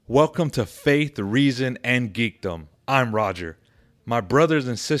Welcome to Faith, Reason, and Geekdom. I'm Roger. My brothers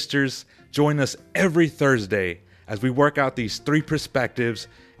and sisters join us every Thursday as we work out these three perspectives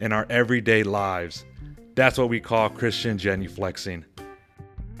in our everyday lives. That's what we call Christian genuflexing.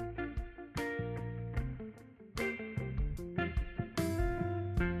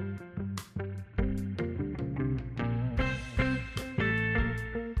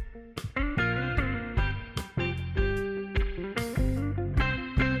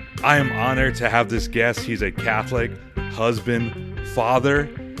 I am honored to have this guest. He's a Catholic, husband, father.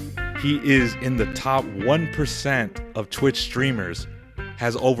 He is in the top 1% of Twitch streamers,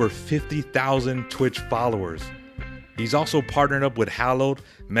 has over 50,000 Twitch followers. He's also partnered up with Hallowed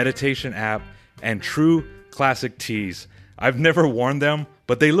Meditation app and True Classic Tees. I've never worn them,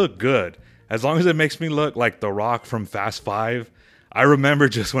 but they look good. As long as it makes me look like The Rock from Fast 5. I remember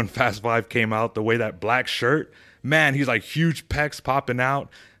just when Fast 5 came out, the way that black shirt, man, he's like huge pecs popping out,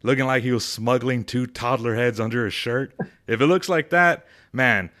 looking like he was smuggling two toddler heads under his shirt. If it looks like that,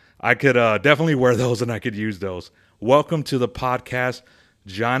 man, I could definitely wear those and I could use those. Welcome to the podcast,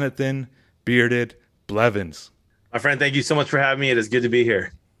 Jonathan Bearded Blevins. My friend, thank you so much for having me. It is good to be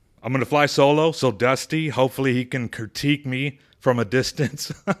here. I'm going to fly solo, so Dusty, hopefully he can critique me from a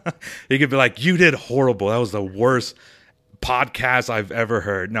distance. He could be like, you did horrible. That was the worst podcast I've ever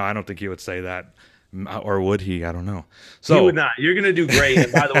heard. No, I don't think he would say that. Or would he? I don't know. So he would not. You're gonna do great.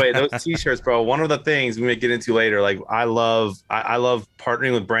 And by the way, those t-shirts, bro. One of the things we may get into later. Like I love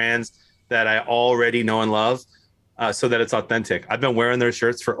partnering with brands that I already know and love, so that it's authentic. I've been wearing their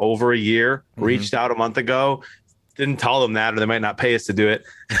shirts for over a year. Reached out a month ago. Didn't tell them that, or they might not pay us to do it.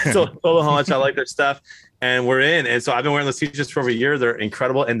 So told them how much I like their stuff, and we're in. And so I've been wearing those t-shirts for over a year. They're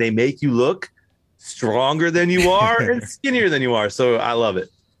incredible, and they make you look stronger than you are and skinnier than you are. So I love it.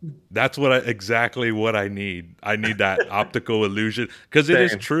 That's exactly what I need. I need that optical illusion because it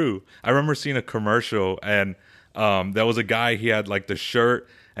is true. I remember seeing a commercial and there was a guy, he had like the shirt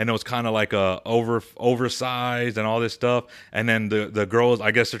and it was kind of like oversized and all this stuff. And then the girls,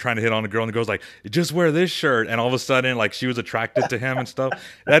 I guess they're trying to hit on the girl and the girl's like, just wear this shirt. And all of a sudden, like she was attracted to him and stuff.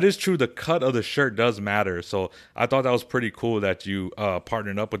 That is true. The cut of the shirt does matter. So I thought that was pretty cool that you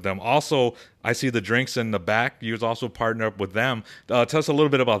partnered up with them. Also, I see the drinks in the back. You was also partnered up with them. Tell us a little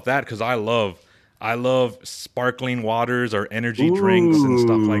bit about that because I love sparkling waters or energy drinks and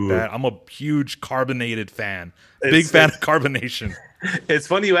stuff like that. I'm a huge carbonated fan. Big fan of carbonation. It's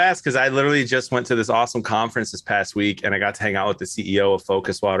funny you ask because I literally just went to this awesome conference this past week and I got to hang out with the CEO of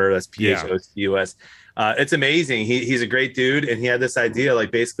Focus Water. That's PHOCUS. It's amazing. He's a great dude. And he had this idea, like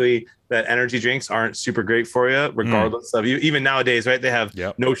basically that energy drinks aren't super great for you, regardless of you. Even nowadays, right? They have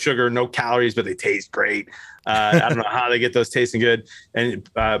no sugar, no calories, but they taste great. I don't know how they get those tasting good. And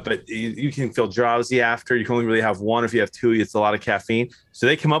but you can feel drowsy after. You can only really have one. If you have two, it's a lot of caffeine. So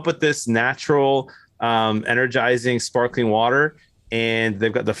they come up with this natural, energizing, sparkling water. And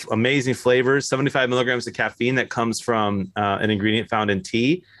they've got the amazing flavors, 75 milligrams of caffeine that comes from an ingredient found in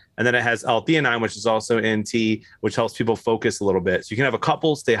tea. And then it has L-theanine, which is also in tea, which helps people focus a little bit. So you can have a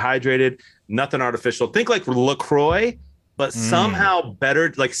couple, stay hydrated, nothing artificial. Think like LaCroix, but somehow better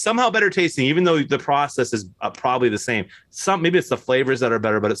tasting, even though the process is probably the same. Maybe it's the flavors that are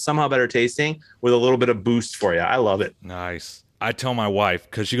better, but it's somehow better tasting with a little bit of boost for you. I love it. Nice. I tell my wife,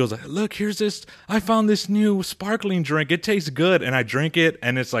 because she goes, look, here's this. I found this new sparkling drink. It tastes good. And I drink it.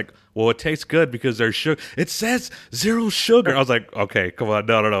 And it's like, well, it tastes good because there's sugar. It says 0 sugar. I was like, okay, come on.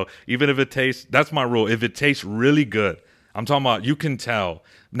 No. Even if it tastes, that's my rule. If it tastes really good, I'm talking about you can tell.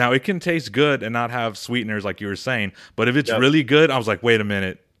 Now, it can taste good and not have sweeteners like you were saying. But if it's really good, I was like, wait a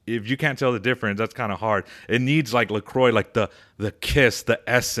minute. If you can't tell the difference, that's kind of hard. It needs like LaCroix, like the kiss, the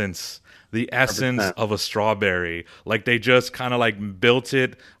essence. The essence 100%. Of a strawberry. Like they just kind of like built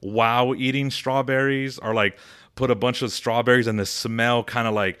it while eating strawberries or like put a bunch of strawberries and the smell kind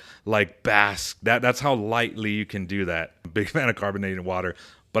of like bask. That's how lightly you can do that. Big fan of carbonated water.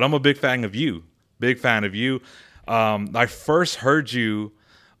 But I'm a big fan of you. Big fan of you. I first heard you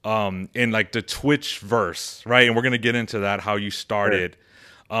in like the Twitch verse, right? And we're going to get into that, how you started.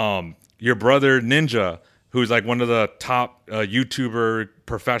 Right. Your brother Ninja, who's like one of the top YouTuber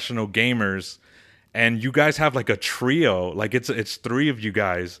professional gamers, and you guys have like a trio, like it's three of you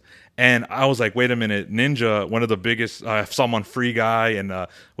guys. And I was like, wait a minute, Ninja, one of the biggest, I saw him on Free Guy and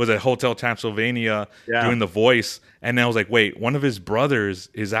was at Hotel Transylvania doing the voice. And then I was like, wait, one of his brothers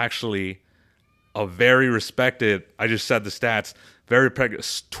is actually a very respected, I just said the stats, very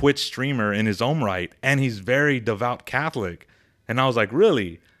Twitch streamer in his own right. And he's very devout Catholic. And I was like,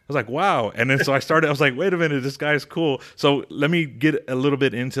 really? was like, wow. And then so I was like, wait a minute, this guy's cool. So let me get a little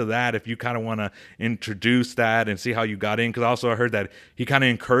bit into that if you kind of want to introduce that and see how you got in. Because also I heard that he kind of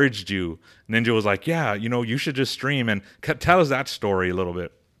encouraged you. Ninja was like, yeah, you should just stream. And tell us that story a little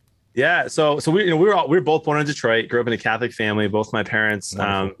bit. Yeah, so we were both born in Detroit. Grew up in a Catholic family. Both my parents.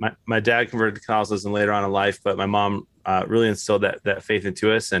 My dad converted to Catholicism later on in life, but my mom really instilled that faith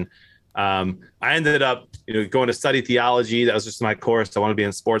into us. And I ended up going to study theology. That was just my course. I wanted to be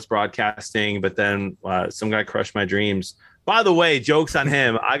in sports broadcasting, but then some guy crushed my dreams. By the way, jokes on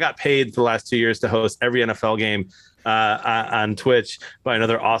him. I got paid for the last 2 years to host every NFL game on Twitch by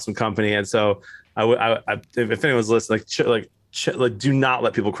another awesome company. And so if anyone's listening, do not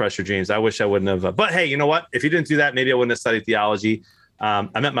let people crush your dreams. I wish I wouldn't have. But hey, you know what? If you didn't do that, maybe I wouldn't have studied theology.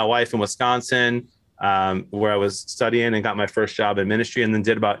 I met my wife in Wisconsin, where I was studying and got my first job in ministry, and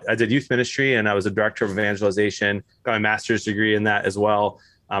then I did youth ministry, and I was a director of evangelization. Got my master's degree in that as well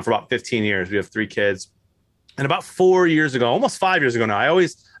for about 15 years. We have 3 kids, and about 4 years ago, almost 5 years ago now,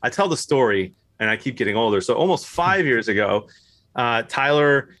 I tell the story, and I keep getting older. So almost 5 years ago,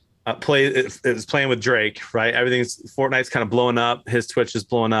 Tyler. Is playing with Drake, right? Fortnite's kind of blowing up. His Twitch is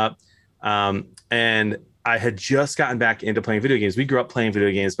blowing up. And I had just gotten back into playing video games. We grew up playing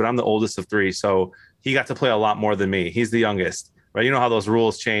video games, but I'm the oldest of 3. So he got to play a lot more than me. He's the youngest, right? You know how those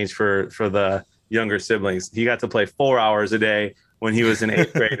rules change for the younger siblings. He got to play 4 hours a day when he was in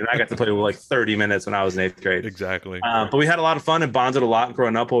 8th grade. And I got to play like 30 minutes when I was in 8th grade. Exactly. But we had a lot of fun and bonded a lot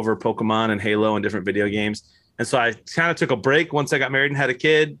growing up over Pokemon and Halo and different video games. And so I kind of took a break once I got married and had a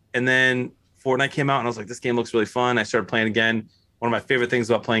kid. And then Fortnite came out and I was like, this game looks really fun. I started playing again. One of my favorite things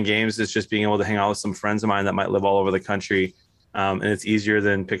about playing games is just being able to hang out with some friends of mine that might live all over the country. And it's easier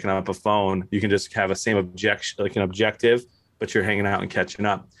than picking up a phone. You can just have a same objective, but you're hanging out and catching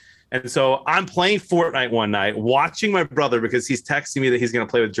up. And so I'm playing Fortnite one night, watching my brother because he's texting me that he's going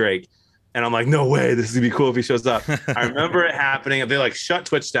to play with Drake. And I'm like, no way, this is going to be cool if he shows up. I remember it happening. They shut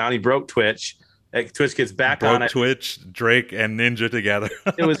Twitch down. He broke Twitch. Twitch gets back on it. Twitch, Drake, and Ninja together.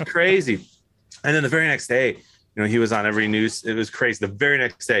 It was crazy. And then the very next day, he was on every news. It was crazy. The very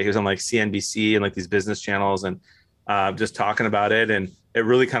next day, he was on CNBC and these business channels and just talking about it. And it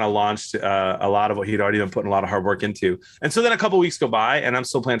really kind of launched a lot of what he'd already been putting a lot of hard work into. And so then a couple of weeks go by and I'm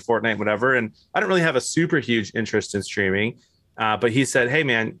still playing Fortnite, whatever. And I don't really have a super huge interest in streaming. But he said, hey,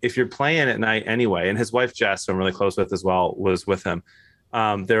 man, if you're playing at night anyway, and his wife, Jess, who I'm really close with as well, was with him.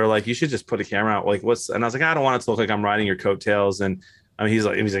 They were like, you should just put a camera out. And I was like, I don't want it to look like I'm riding your coattails. And he's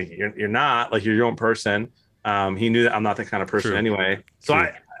like, you're not, you're your own person. He knew that I'm not that kind of person anyway. So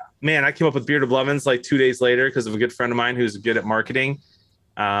I came up with Beard of Blevins 2 days later because of a good friend of mine who's good at marketing.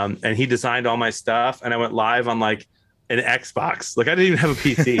 And he designed all my stuff. And I went live on an Xbox. I didn't even have a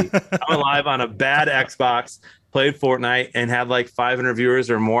PC. I went live on a bad Xbox, played Fortnite, and had 500 viewers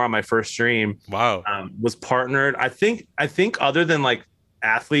or more on my first stream. Wow. Was partnered. I think other than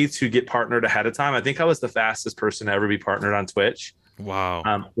athletes who get partnered ahead of time, I think I was the fastest person to ever be partnered on Twitch.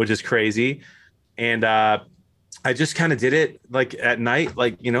 Wow. Which is crazy. And I just kind of did it at night,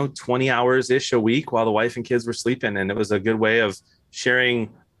 20 hours ish a week while the wife and kids were sleeping. And it was a good way of sharing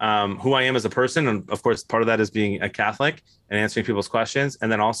who I am as a person. And of course, part of that is being a Catholic and answering people's questions.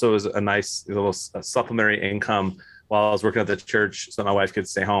 And then also is a nice little supplementary income while I was working at the church so my wife could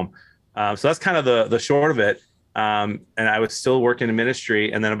stay home. So that's kind of the short of it. And I was still working in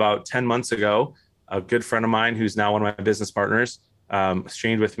ministry. And then about 10 months ago, a good friend of mine, who's now one of my business partners,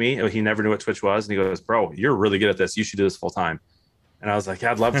 streamed with me. He never knew what Twitch was. And he goes, bro, you're really good at this. You should do this full time. And I was like,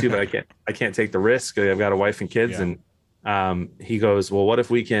 yeah, I'd love to, but I can't take the risk. I've got a wife and kids. Yeah. And he goes, well, what if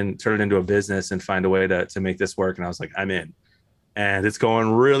we can turn it into a business and find a way to make this work? And I was like, I'm in. And it's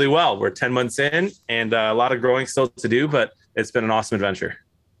going really well. We're 10 months in and a lot of growing still to do, but it's been an awesome adventure.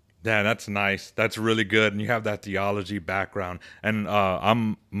 Yeah, that's nice. That's really good. And you have that theology background. And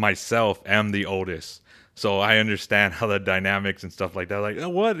I'm myself am the oldest. So I understand how the dynamics and stuff like that. Oh,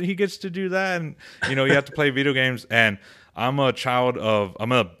 what? He gets to do that. And, you have to play video games. And I'm a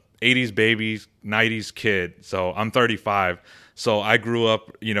 80s baby, 90s kid. So I'm 35. So I grew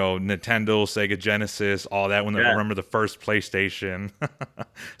up, Nintendo, Sega Genesis, all that. I remember the first PlayStation.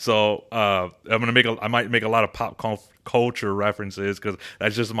 So I might make a lot of pop culture references because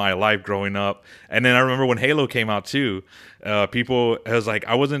that's just my life growing up. And then I remember when Halo came out too. People, I was like,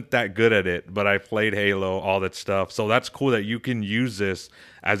 I wasn't that good at it, but I played Halo, all that stuff. So that's cool that you can use this,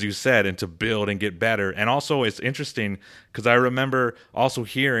 as you said, and to build and get better. And also it's interesting because I remember also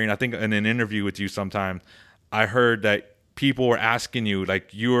hearing, I think in an interview with you sometime, I heard that people were asking you,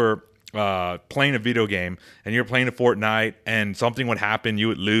 you were playing a video game and you're playing a Fortnite and something would happen, you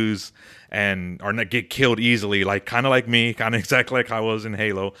would lose and or not get killed easily, like kind of like me, kind of exactly like I was in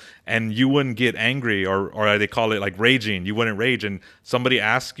Halo, and you wouldn't get angry or they call it like raging. You wouldn't rage, and somebody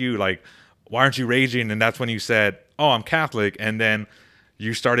asks you like, "Why aren't you raging?" And that's when you said, "Oh, I'm Catholic," and then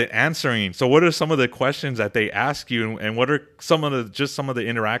you started answering. So what are some of the questions that they ask you, and what are some of the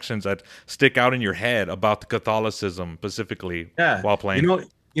interactions that stick out in your head about the Catholicism specifically Yeah. while playing?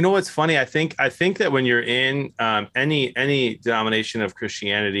 You know what's funny? I think that when you're in any denomination of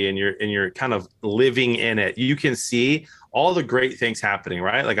Christianity and you're kind of living in it, you can see all the great things happening,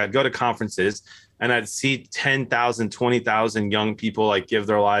 right? Like I'd go to conferences and I'd see 10,000, 20,000 young people like give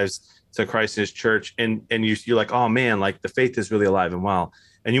their lives to Christ and his church. And you're like, oh man, like the faith is really alive and well.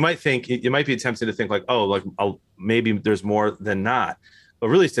 And you might be tempted to think like, oh, like maybe there's more than not. But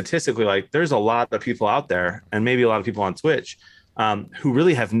really statistically, like there's a lot of people out there and maybe a lot of people on Twitch who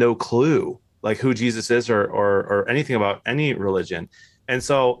really have no clue like who Jesus is or anything about any religion. And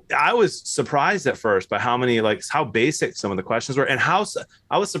so I was surprised at first by how basic some of the questions were, and I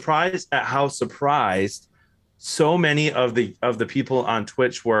was surprised at how surprised so many of the people on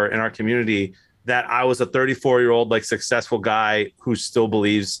Twitch were in our community, that I was a 34-year-old like successful guy who still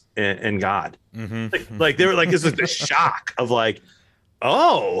believes in God. Mm-hmm. Like they were like, this is a shock of like,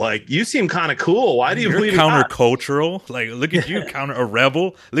 oh, like you seem kind of cool. Why do you believe countercultural? Like, look at you, a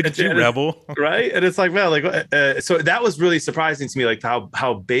rebel. Look at you, rebel. Right? And it's like, man, like, so that was really surprising to me, like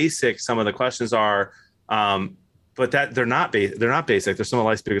how basic some of the questions are. But that they're not basic. They're some of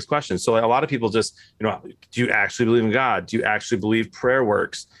life's biggest questions. So like, a lot of people just, do you actually believe in God? Do you actually believe prayer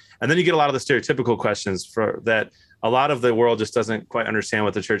works? And then you get a lot of the stereotypical questions for that. A lot of the world just doesn't quite understand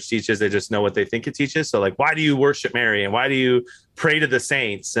what the church teaches. They just know what they think it teaches. So like, why do you worship Mary? And why do you pray to the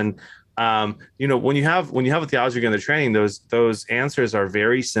saints? And, when you have a theology in the training, those answers are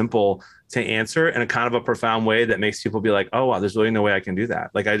very simple to answer in a kind of a profound way that makes people be like, oh, wow, there's really no way I can do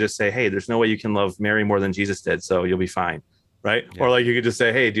that. Like I just say, hey, there's no way you can love Mary more than Jesus did. So you'll be fine. Right. Yeah. Or like you could just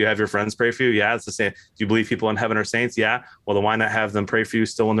say, hey, do you have your friends pray for you? Yeah, it's the same. Do you believe people in heaven are saints? Yeah. Well, then why not have them pray for you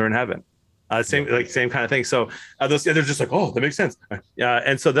still when they're in heaven? Same kind of thing. So they're just like, oh, that makes sense.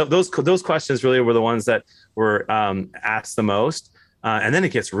 And so those questions really were the ones that were asked the most. And then it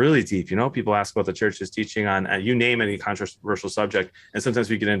gets really deep. People ask about the church's teaching on you name any controversial subject, and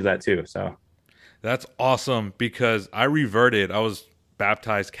sometimes we get into that too. So that's awesome, because I reverted. I was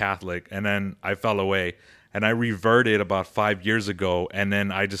baptized Catholic, and then I fell away. And I reverted about 5 years ago, and then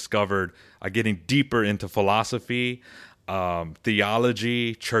I discovered getting deeper into philosophy,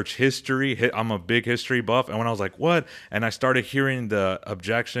 theology, church history. I'm a big history buff. And when I was like, what? And I started hearing the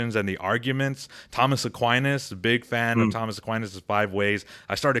objections and the arguments. Thomas Aquinas, a big fan of Thomas Aquinas' 5 Ways.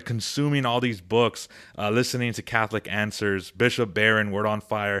 I started consuming all these books, listening to Catholic Answers, Bishop Barron, Word on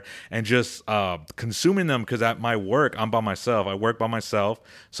Fire, and just consuming them, because at my work, I'm by myself. I work by myself.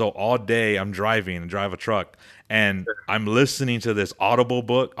 So all day I'm driving and drive a truck. And I'm listening to this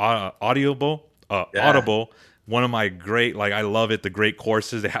Audible, one of my great, like, I love it, the great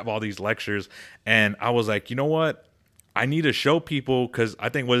courses. They have all these lectures. And I was like, you know what? I need to show people, because I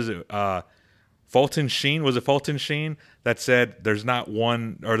think, Fulton Sheen? Was it Fulton Sheen that said there's not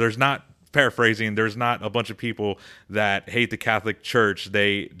paraphrasing, there's not a bunch of people that hate the Catholic Church.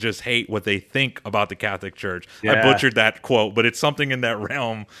 They just hate what they think about the Catholic Church. Yeah. I butchered that quote, but it's something in that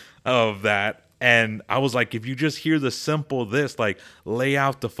realm of that. And I was like, if you just hear the simple like lay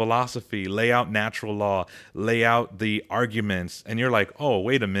out the philosophy, lay out natural law, lay out the arguments, and you're like, oh,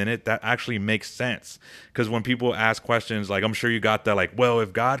 wait a minute, that actually makes sense. Because when people ask questions, like, I'm sure you got that, like, well,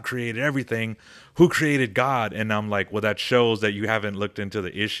 if God created everything, who created God? And I'm like, well, that shows that you haven't looked into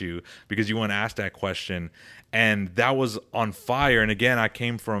the issue, because you wouldn't ask that question. And that was on fire. And again, I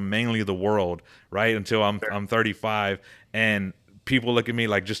came from mainly the world, right, until I'm 35, and people look at me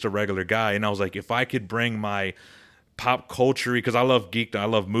like just a regular guy. And I was like, if I could bring my pop culture, because I love geekdom, I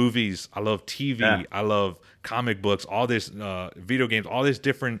love movies, I love TV, I love comic books, all this video games, all this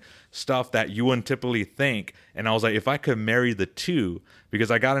different stuff that you wouldn't typically think. And I was like, if I could marry the two, because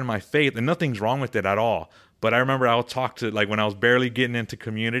I got in my faith, and nothing's wrong with it at all. But I remember I would talk to, like, when I was barely getting into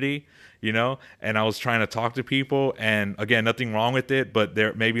community, and I was trying to talk to people, and again, nothing wrong with it, but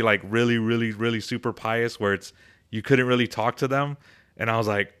they're maybe like really, really, really super pious, where you couldn't really talk to them. And I was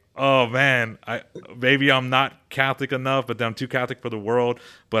like, oh man, maybe I'm not Catholic enough, but then I'm too Catholic for the world.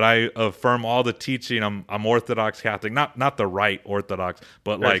 But I affirm all the teaching. I'm Orthodox Catholic, not the right Orthodox,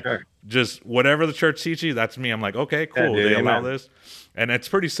 but just whatever the church teaches, that's me. I'm like, okay, cool. They allow this. And it's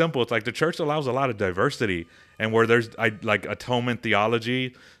pretty simple. It's like the church allows a lot of diversity, and where there's like atonement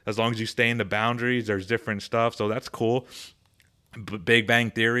theology, as long as you stay in the boundaries, there's different stuff. So that's cool. Big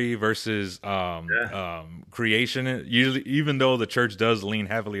Bang Theory versus Yeah. creation. Usually, even though the church does lean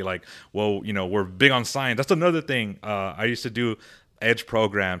heavily, like, well, we're big on science. That's another thing. I used to do Edge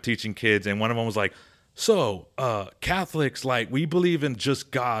program teaching kids, and one of them was like, "So, Catholics, like, we believe in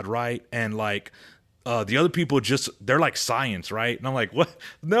just God, right? And like, the other people they're like science, right?" And I'm like, "What?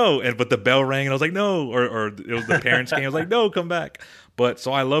 No!" And but the bell rang, and I was like, "No!" Or it was the parents came. I was like, "No, come back!" But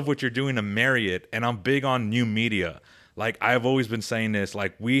so I love what you're doing to marry it, and I'm big on new media. Like I've always been saying this,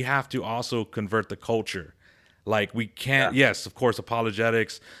 like we have to also convert the culture. Like we can't, Yeah. yes, of course,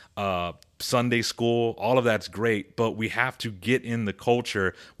 apologetics, Sunday school, all of that's great, but we have to get in the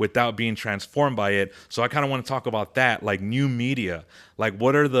culture without being transformed by it. So I kind of want to talk about that, like new media. Like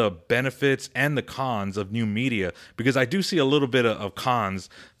what are the benefits and the cons of new media? Because I do see a little bit of cons.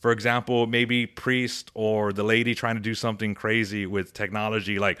 For example, maybe priest or the lady trying to do something crazy with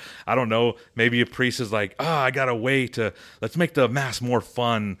technology. Like, I don't know, maybe a priest is like, I got a way to, let's make the mass more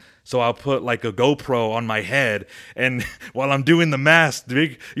fun. So I'll put like a GoPro on my head, and while I'm doing the mass,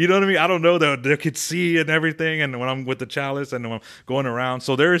 you know what I mean? I don't know, they could see and everything. And when I'm with the chalice and when I'm going around,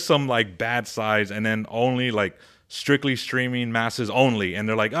 so there is some like bad sides, and then only like strictly streaming masses only, and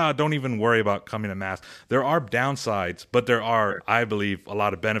they're like, don't even worry about coming to mass. There are downsides, but there are, I believe, a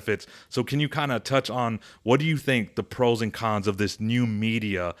lot of benefits. So can you kind of touch on what do you think the pros and cons of this new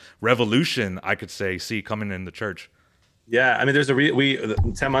media revolution, I could say, see coming in the church? Yeah, I mean, there's we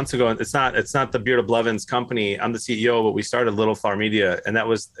 10 months ago. It's not the Beard of Blevins company. I'm the CEO, but we started Little Flower Media, and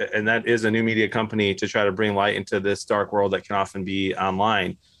that is a new media company to try to bring light into this dark world that can often be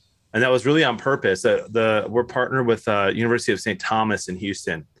online. And that was really on purpose. We're partnered with University of St. Thomas in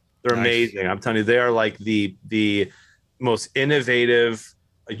Houston. They're Nice. amazing. I'm telling you, they are like the most innovative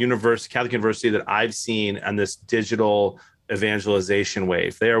Catholic university that I've seen on this digital evangelization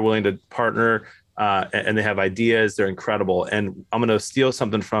wave. They are willing to partner, and they have ideas. They're incredible. And I'm going to steal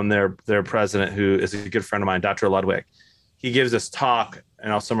something from their president, who is a good friend of mine, Dr. Ludwig. He gives this talk,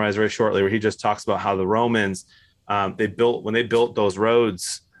 and I'll summarize very shortly, where he just talks about how the Romans, when they built those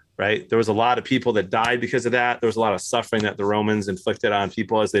roads, right? There was a lot of people that died because of that. There was a lot of suffering that the Romans inflicted on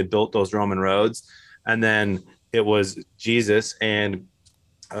people as they built those Roman roads. And then it was Jesus and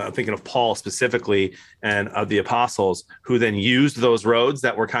thinking of Paul specifically and of the apostles, who then used those roads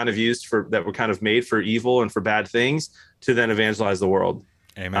that were kind of made for evil and for bad things to then evangelize the world.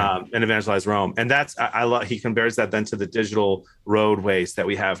 Amen. And evangelize Rome. And that's, I love, he compares that then to the digital roadways that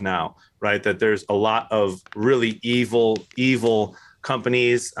we have now, right? That there's a lot of really evil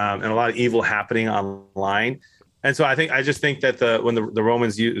companies, and a lot of evil happening online. And so I just think that when the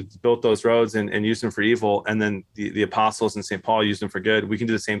Romans built those roads and used them for evil, and then the apostles and St. Paul used them for good, we can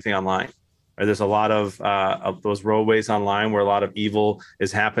do the same thing online. Right? There's a lot of those roadways online where a lot of evil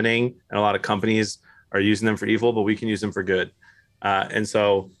is happening, and a lot of companies are using them for evil, but we can use them for good. And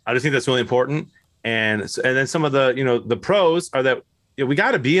so I just think that's really important. And then some of the pros are that we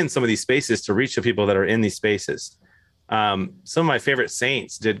got to be in some of these spaces to reach the people that are in these spaces. Some of my favorite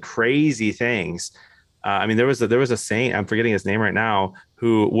saints did crazy things. I mean, there was a saint, I'm forgetting his name right now,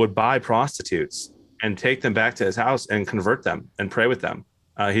 who would buy prostitutes and take them back to his house and convert them and pray with them.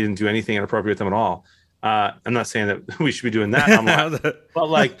 He didn't do anything inappropriate with them at all. I'm not saying that we should be doing that online, but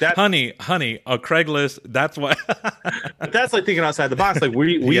like that, honey, a Craigslist. That's why. but that's like thinking outside the box. Like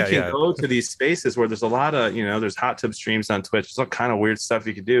we Yeah, can yeah. go to these spaces where there's a lot of, there's hot tub streams on Twitch. There's all kind of weird stuff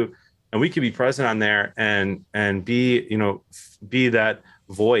you could do. And we could be present on there and be that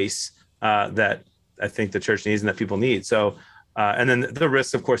voice that I think the church needs and that people need. So, and then the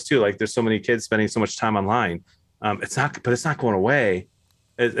risks, of course, too. Like there's so many kids spending so much time online. It's not going away.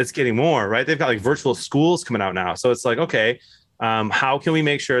 It's getting more, right? They've got like virtual schools coming out now. So it's like, okay, how can we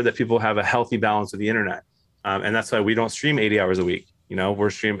make sure that people have a healthy balance with the internet? And that's why we don't stream 80 hours a week. We're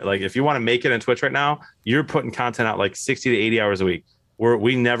streaming, like if you want to make it on Twitch right now, you're putting content out like 60 to 80 hours a week.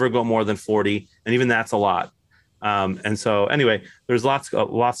 We never go more than 40, and even that's a lot. And so anyway, there's lots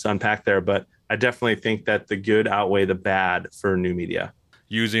to unpack there, but I definitely think that the good outweigh the bad for new media.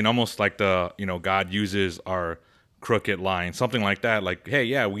 Using almost like God uses our crooked line, something like that. Like, hey,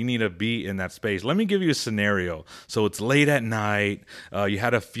 yeah, we need to be in that space. Let me give you a scenario. So it's late at night. You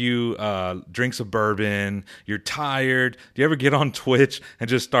had a few drinks of bourbon. You're tired. Do you ever get on Twitch and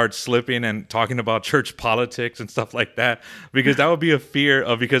just start slipping and talking about church politics and stuff like that? Because that would be a fear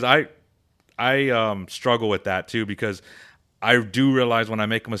of, because I struggle with that too, because I do realize when I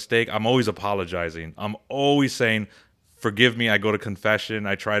make a mistake, I'm always apologizing. I'm always saying, forgive me. I go to confession.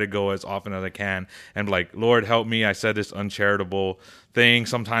 I try to go as often as I can and like, Lord, help me. I said this uncharitable thing.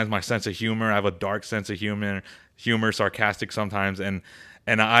 Sometimes my sense of humor, I have a dark sense of humor, sarcastic sometimes. And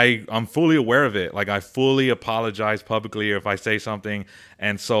and I'm fully aware of it. Like I fully apologize publicly if I say something,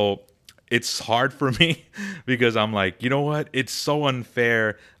 and so it's hard for me because I'm like, you know what? It's so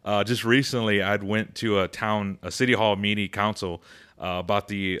unfair. Just recently, I'd went to a city hall meeting council about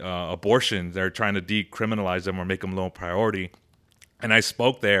the abortion. They're trying to decriminalize them or make them low priority, and I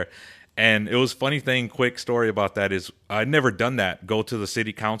spoke there. And it was funny thing, quick story about that is I'd never done that. Go to the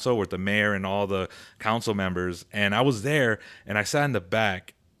city council with the mayor and all the council members. And I was there and I sat in the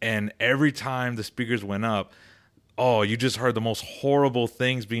back. And every time the speakers went up, oh, you just heard the most horrible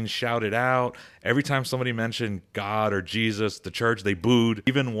things being shouted out. Every time somebody mentioned God or Jesus, the church, they booed.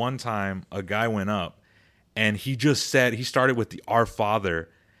 Even one time a guy went up and he just said, he started with the Our Father.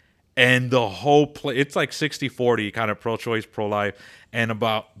 And the whole play, it's like 60-40 kind of pro-choice, pro-life. And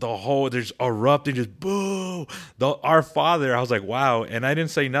about the whole, there's erupting, just boo, Our Father. I was like, wow. And I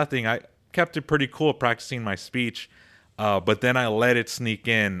didn't say nothing. I kept it pretty cool practicing my speech. But then I let it sneak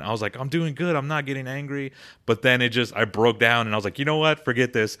in. I was like, I'm doing good. I'm not getting angry. But then I broke down and I was like, you know what?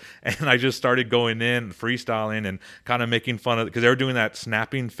 Forget this. And I just started going in, freestyling and kind of making fun of it because they were doing that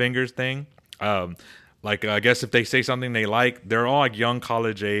snapping fingers thing. I guess if they say something they like, they're all like young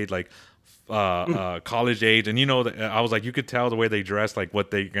college age, college age. And I was like, you could tell the way they dress, like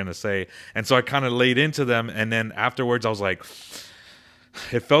what they're going to say. And so I kind of laid into them. And then afterwards I was like,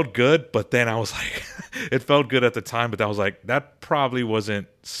 it felt good. But then I was like, it felt good at the time. But I was like, that probably wasn't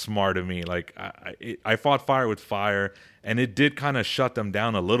smart of me. Like I fought fire with fire and it did kind of shut them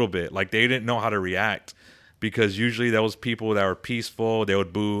down a little bit. Like they didn't know how to react. Because usually those people that were peaceful, they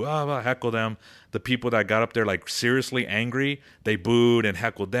would boo, heckle them. The people that got up there like seriously angry, they booed and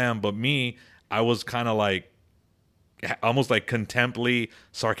heckled them. But me, I was kind of like almost like contemptly,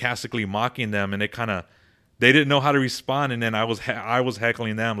 sarcastically mocking them, and they didn't know how to respond. And then I was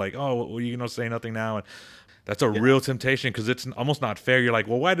heckling them like, oh, well, you say nothing now. And that's a real temptation because it's almost not fair. You're like,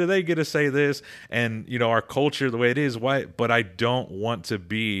 well, why do they get to say this? And our culture, the way it is, why? But I don't want to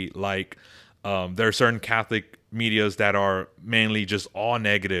be like. There are certain Catholic medias that are mainly just all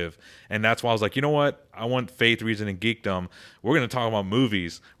negative. And that's why I was like, you know what? I want faith, reason, and geekdom. We're going to talk about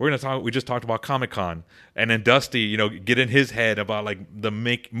movies. We just talked about Comic-Con. And then Dusty, get in his head about like the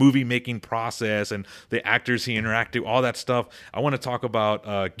movie making process and the actors he interacted, all that stuff. I want to talk about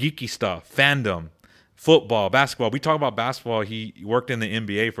geeky stuff, fandom. Football, basketball. We talk about basketball. He worked in the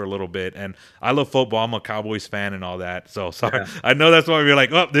NBA for a little bit, and I love football. I'm a Cowboys fan and all that. So sorry. Yeah. I know that's why we're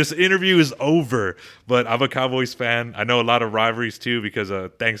like, oh, this interview is over. But I'm a Cowboys fan. I know a lot of rivalries too because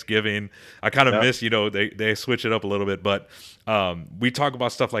of Thanksgiving. I kind of miss, they switch it up a little bit. But we talk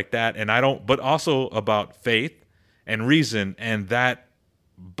about stuff like that, but also about faith and reason, and that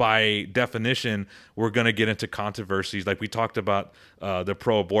by definition, we're going to get into controversies. Like we talked about the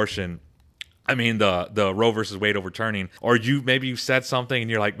pro-abortion. I mean, the Roe versus Wade overturning, or maybe you said something and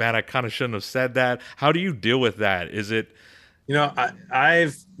you're like, man, I kind of shouldn't have said that. How do you deal with that? Is it,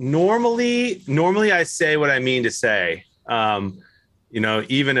 I've normally I say what I mean to say.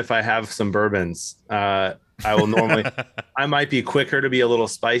 Even if I have some bourbons, I will normally, I might be quicker to be a little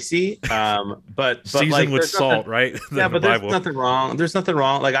spicy. But seasoned with salt, right? Yeah, but there's nothing wrong. There's nothing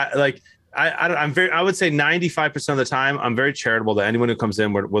wrong. I would say 95% of the time, I'm very charitable to anyone who comes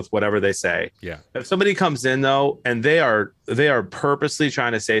in with whatever they say. Yeah. If somebody comes in though, and they are purposely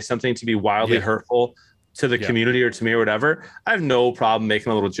trying to say something to be wildly hurtful to the community or to me or whatever, I have no problem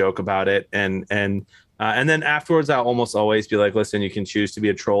making a little joke about it. And then afterwards, I'll almost always be like, listen, you can choose to be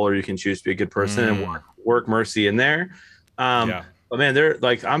a troll or you can choose to be a good person and work mercy in there. But man, there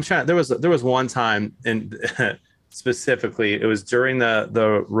was one time and specifically, it was during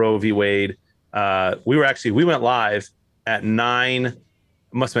the Roe v. Wade. We went live at 9, it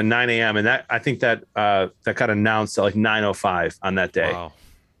must have been 9 a.m. And I think that got announced at like 9:05 on that day. Wow.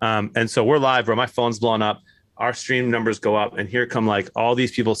 And so we're live, bro. My phone's blowing up. Our stream numbers go up, and here come like all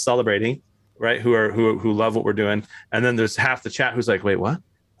these people celebrating, right? Who love what we're doing. And then there's half the chat who's like, wait, what?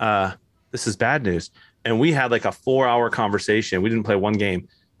 This is bad news. And we had like a 4-hour conversation. We didn't play one game.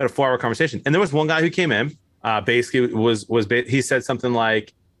 We had a 4-hour conversation. And there was one guy who came in. Basically he said something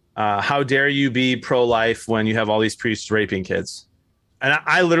like, how dare you be pro-life when you have all these priests raping kids? And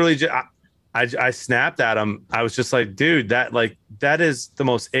I literally I snapped at him. I was just like, dude, that is the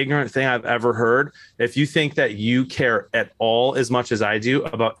most ignorant thing I've ever heard. If you think that you care at all as much as I do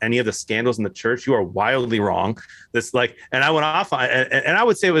about any of the scandals in the church, you are wildly wrong. And I went off and I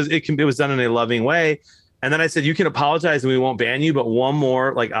would say it was done in a loving way. And then I said, you can apologize and we won't ban you, but one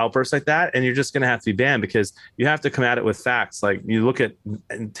more like outburst like that, and you're just going to have to be banned because you have to come at it with facts. Like you look at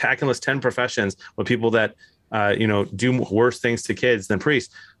attacking those 10 professions with people that, do worse things to kids than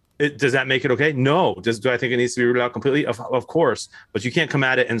priests. Does that make it okay? No. Do I think it needs to be rooted out completely? Of course. But you can't come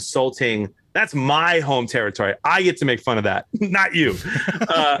at it insulting. That's my home territory. I get to make fun of that, not you.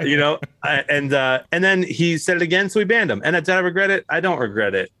 And then he said it again, so we banned him. And did I regret it? I don't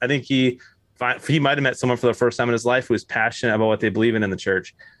regret it. I think he might have met someone for the first time in his life who was passionate about what they believe in the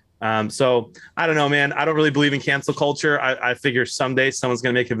church. So I don't know, man. I don't really believe in cancel culture. I figure someday someone's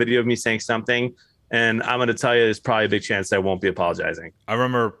going to make a video of me saying something, and I'm going to tell you there's probably a big chance I won't be apologizing. I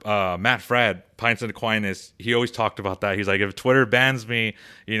remember Matt Fradd, Pints and Aquinas, he always talked about that. He's like, if Twitter bans me,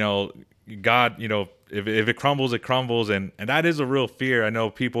 God, if it crumbles, it crumbles. And that is a real fear. I know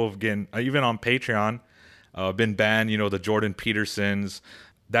people have been, even on Patreon, been banned, the Jordan Petersons.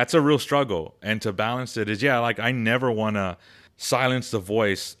 That's a real struggle. And to balance it is, I never want to silence the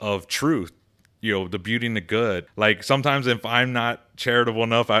voice of truth, the beauty and the good. Like sometimes if I'm not charitable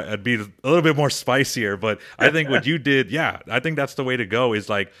enough, I'd be a little bit more spicier. But I think what you did, I think that's the way to go, is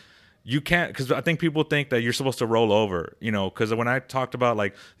like, you can't, because I think people think that you're supposed to roll over, because when I talked about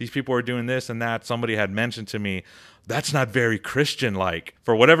like these people are doing this and that, somebody had mentioned to me, that's not very Christian like,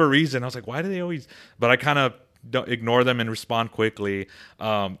 for whatever reason. I was like, why do they always, but I kind of don't ignore them and respond quickly.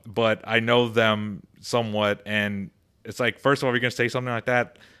 But I know them somewhat, and it's like, first of all, if you're gonna say something like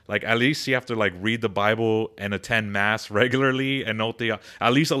that, like at least you have to like read the Bible and attend mass regularly and know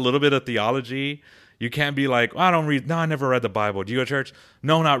at least a little bit of theology. You can't be like, I I never read the Bible. Do you go to church?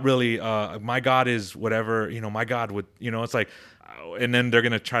 No, not really. My God is whatever, my God would, it's like, and then they're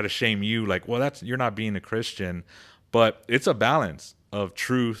going to try to shame you. Like, well, you're not being a Christian. But it's a balance of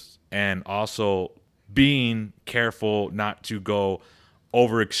truth and also being careful not to go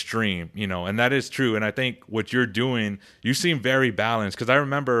over extreme, and that is true. And I think what you're doing, you seem very balanced, because I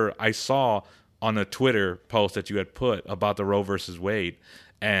remember I saw on a Twitter post that you had put about the Roe versus Wade.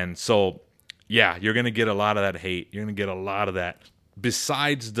 And so, yeah, you're going to get a lot of that hate. You're going to get a lot of that.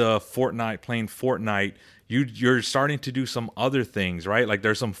 Besides the playing Fortnite, you're starting to do some other things, right? Like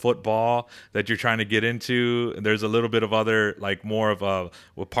there's some football that you're trying to get into. There's a little bit of other, like more of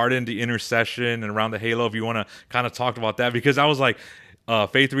a part in the intercession and around the Halo, if you want to kind of talk about that. Because I was like,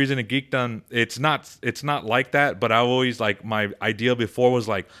 Faith, Reason, and Geekdom, it's not like that. But I always, like, my idea before was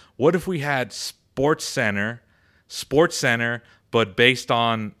like, what if we had Sports Center, but based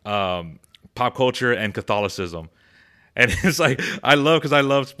on pop culture and Catholicism? And it's like, because I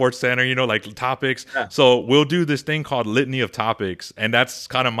love Sports Center, like topics. Yeah. So we'll do this thing called Litany of Topics. And that's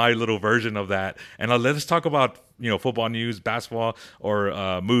kind of my little version of that. And let's talk about, football news, basketball,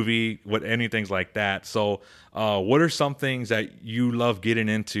 or movie, anything like that. So what are some things that you love getting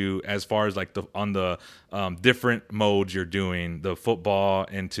into as far as like on the different modes you're doing, the football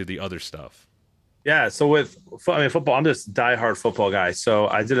into the other stuff? Yeah, so football, I'm just a diehard football guy. So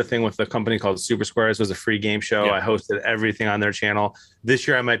I did a thing with a company called Super Squares. It was a free game show. Yeah. I hosted everything on their channel. This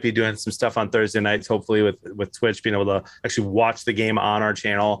year I might be doing some stuff on Thursday nights, hopefully with Twitch, being able to actually watch the game on our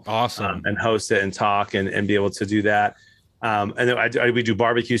channel. Awesome. And host it and talk and be able to do that. And then we do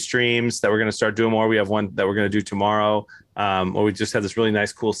barbecue streams that we're going to start doing more. We have one that we're going to do tomorrow. Where we just have this really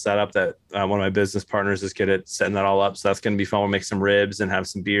nice, cool setup that one of my business partners is setting that all up. So that's going to be fun. We'll make some ribs and have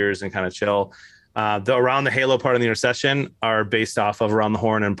some beers and kind of chill. The Around the Halo part of the intercession are based off of Around the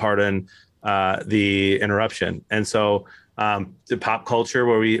Horn and Pardon the Interruption. And so the pop culture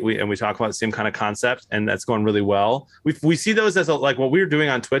where we talk about the same kind of concept, and that's going really well. We see those as like what we're doing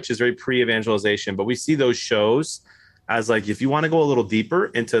on Twitch is very pre-evangelization, but we see those shows as like, if you want to go a little deeper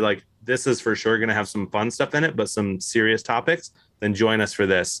into like, this is for sure going to have some fun stuff in it, but some serious topics, then join us for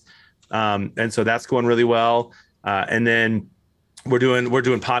this. And so that's going really well. And then we're going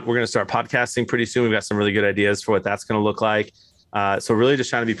to start podcasting pretty soon. We've got some really good ideas for what that's going to look like. So really just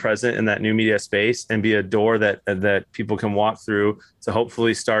trying to be present in that new media space and be a door that people can walk through to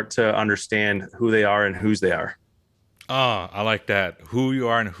hopefully start to understand who they are and whose they are. I like that. Who you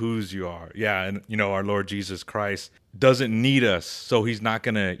are and whose you are. Yeah. And our Lord Jesus Christ doesn't need us, so he's not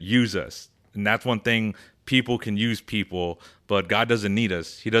going to use us. And that's one thing. People can use people, but God doesn't need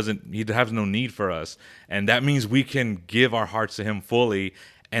us. He has no need for us. And that means we can give our hearts to him fully,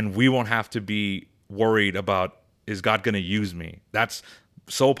 and we won't have to be worried about, is God going to use me? That's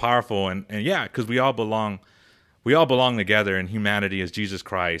so powerful. And yeah, because we all belong together in humanity as Jesus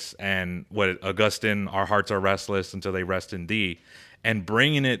Christ. And what Augustine, our hearts are restless until they rest in thee. And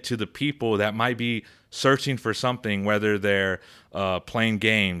bringing it to the people that might be searching for something, whether they're playing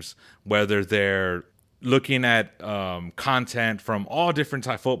games, whether they're looking at content from all different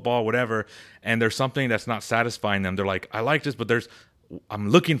type, football, whatever, and there's something that's not satisfying them. They're like, I like this, but I'm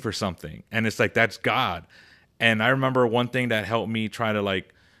looking for something. And it's like, that's God. And I remember one thing that helped me try to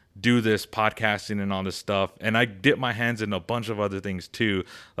like do this podcasting and all this stuff. And I dip my hands in a bunch of other things too.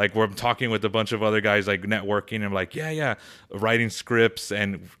 Like where I'm talking with a bunch of other guys, like networking, and I'm like, yeah, writing scripts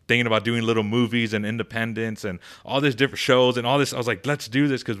and thinking about doing little movies and independence and all these different shows and all this. I was like, let's do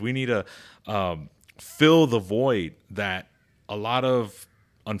this because we need to fill the void that a lot of,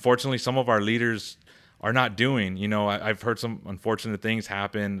 unfortunately, some of our leaders are not doing. You know, I've heard some unfortunate things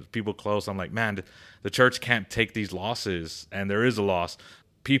happen, people close. I'm like, man, the church can't take these losses, and there is a loss.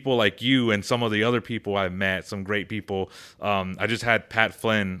 People like you and some of the other people I've met, some great people. I just had Pat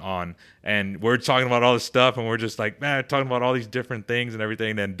Flynn on, and we're talking about all this stuff, and we're just like, man, talking about all these different things and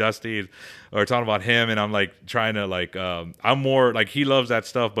everything. And then Dusty, or talking about him, and I'm like trying to like, I'm more like, he loves that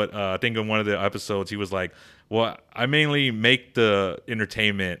stuff, but I think in one of the episodes he was like, well, I mainly make the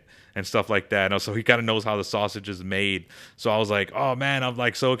entertainment and stuff like that. And so he kind of knows how the sausage is made. So I was like, oh man, I'm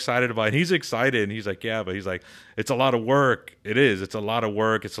like so excited about it. And he's excited. And he's like, yeah, but he's like, it's a lot of work. It is. It's a lot of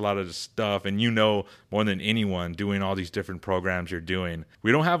work. It's a lot of stuff. And you know more than anyone doing all these different programs you're doing.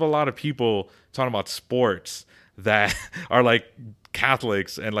 We don't have a lot of people talking about sports that are like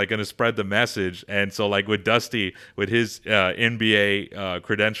Catholics and like going to spread the message. And so like with Dusty, with his NBA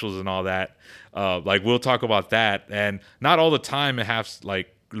credentials and all that, like we'll talk about that. And not all the time it has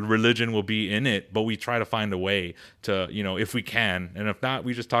like religion will be in it, but we try to find a way to, you know, if we can, and if not,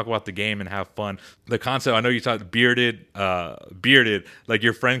 we just talk about the game and have fun. The concept, I know you talked bearded, like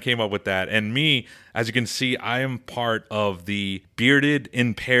your friend came up with that, and me, as you can see, I am part of the bearded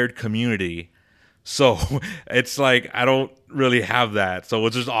impaired community. So it's like I don't really have that, so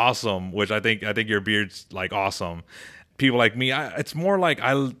which is awesome. Which I think your beard's like awesome. People like me, it's more like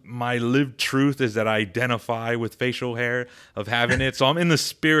my lived truth is that I identify with facial hair of having it. So I'm in the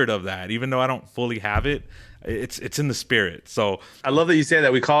spirit of that, even though I don't fully have it. It's in the spirit. So I love that you say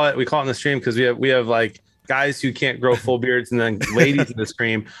that. We call it in the stream because we have like guys who can't grow full beards, and then ladies in the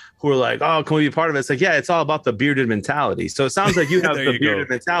stream who are like, oh, can we be part of it? It's like, yeah, it's all about the bearded mentality. So it sounds like you have the bearded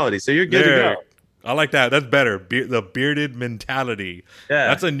mentality. So you're good to go. I like that. That's better. The bearded mentality. Yeah.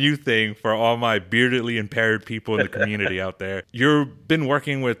 That's a new thing for all my beardedly impaired people in the community out there. You've been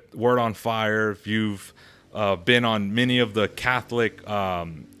working with Word on Fire. You've been on many of the Catholic,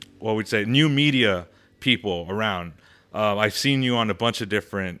 what we'd say, new media people around. I've seen you on a bunch of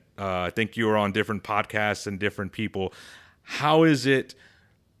different, I think you were on different podcasts and different people. How is it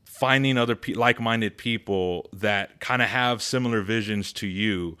finding other like-minded people that kind of have similar visions to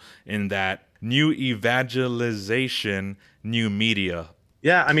you in that new evangelization, new media?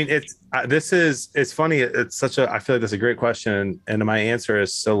 Yeah, I mean, it's funny. It's such a, I feel like that's a great question. And my answer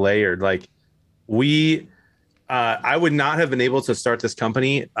is so layered. Like I would not have been able to start this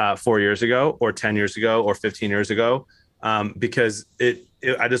company 4 years ago or 10 years ago or 15 years ago because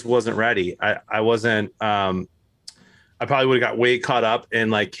I just wasn't ready. I wasn't, I probably would have got way caught up in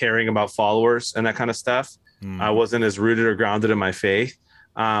like caring about followers and that kind of stuff. I wasn't as rooted or grounded in my faith.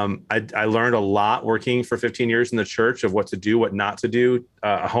 I learned a lot working for 15 years in the church of what to do, what not to do,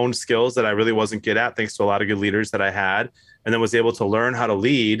 honed skills that I really wasn't good at, thanks to a lot of good leaders that I had, and then was able to learn how to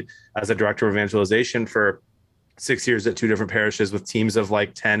lead as a director of evangelization for 6 years at 2 different parishes with teams of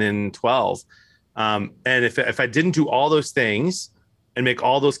like 10 and 12. And if I didn't do all those things and make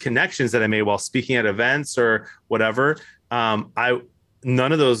all those connections that I made while speaking at events or whatever,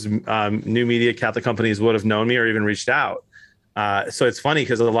 none of those new media Catholic companies would have known me or even reached out. So it's funny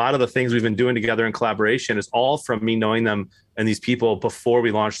because a lot of the things we've been doing together in collaboration is all from me knowing them and these people before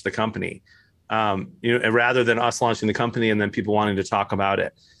we launched the company, rather than us launching the company and then people wanting to talk about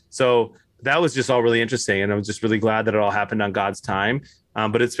it. So that was just all really interesting. And I'm just really glad that it all happened on God's time.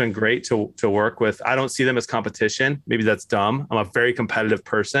 But it's been great to work with. I don't see them as competition. Maybe that's dumb. I'm a very competitive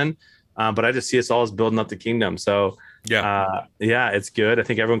person, but I just see us all as building up the kingdom. So it's good. I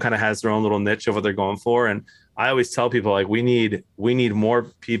think everyone kind of has their own little niche of what they're going for. And I always tell people like we need more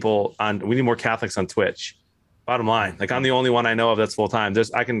people we need more Catholics on Twitch. Bottom line, like I'm the only one I know of that's full time.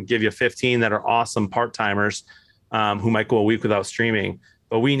 I can give you 15 that are awesome part timers who might go a week without streaming.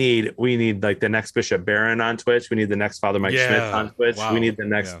 But we need like the next Bishop Barron on Twitch. We need the next Father Mike Schmitz on Twitch. Wow. We need the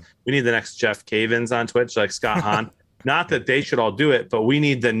next Jeff Cavins on Twitch, like Scott Hahn. Not that they should all do it, but we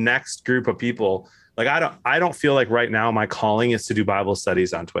need the next group of people. Like I don't feel like right now my calling is to do Bible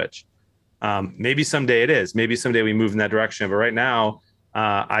studies on Twitch. Maybe someday it is. Maybe someday we move in that direction. But right now,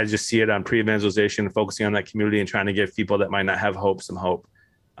 I just see it on pre-evangelization and focusing on that community and trying to give people that might not have hope some hope.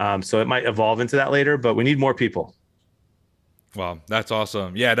 So it might evolve into that later, but we need more people. Wow, that's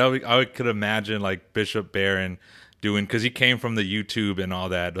awesome. Yeah, I could imagine like Bishop Barron doing, because he came from the YouTube and all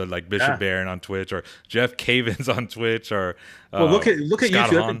that, like Bishop Barron on Twitch or Jeff Cavins on Twitch or look at Scott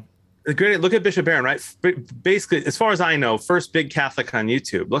YouTube. Hahn. Great. Look at Bishop Barron, right? Basically, as far as I know, first big Catholic on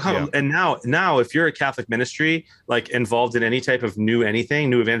YouTube. Look how, Yeah. and now, if you're a Catholic ministry, like involved in any type of new anything,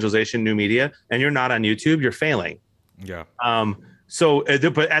 new evangelization, new media, and you're not on YouTube, you're failing. Yeah.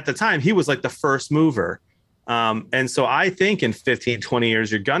 But at the time, he was like the first mover. And so I think in 15, 20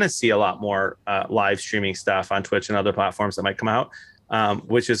 years, you're going to see a lot more live streaming stuff on Twitch and other platforms that might come out,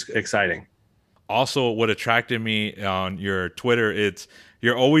 which is exciting. Also, what attracted me on your Twitter, it's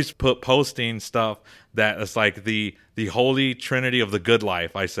you're always posting stuff that is like the holy trinity of the good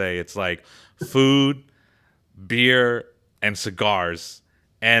life. I say it's like food, beer, and cigars.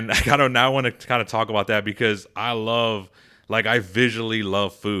 And I kind of now want to kind of talk about that because I visually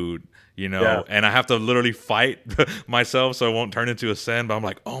love food, Yeah. and I have to literally fight myself so it won't turn into a sin. But I'm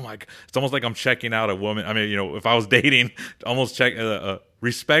like, oh my, it's almost like I'm checking out a woman. I mean, if I was dating, almost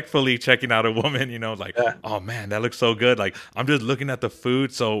respectfully checking out a woman, like, Yeah. oh man, that looks so good. Like I'm just looking at the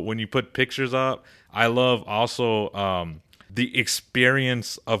food. So when you put pictures up, I love also, the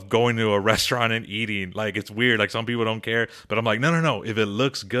experience of going to a restaurant and eating. Like it's weird, like some people don't care, but I'm like, no, if it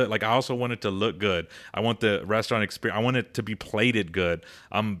looks good, like I also want it to look good. I want the restaurant experience, I want it to be plated good.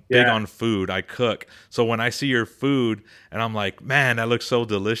 I'm big Yeah. on food, I cook, so when I see your food and I'm like, man, that looks so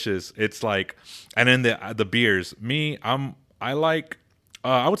delicious, it's like. And then the beers, I like,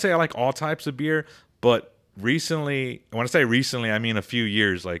 I would say I like all types of beer, but recently, when I say recently, I mean a few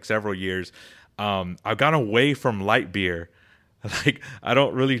years, like several years, I've gone away from light beer. Like I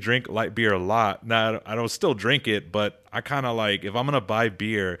don't really drink light beer a lot. Now I don't still drink it, but I kind of like, if I'm gonna buy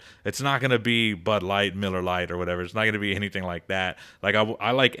beer, it's not gonna be Bud Light, Miller Lite, or whatever. It's not gonna be anything like that. Like I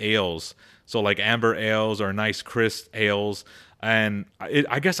like ales, so like amber ales or nice crisp ales. And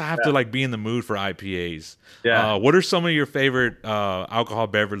I guess I have to Yeah. like be in the mood for IPAs. Yeah. What are some of your favorite alcohol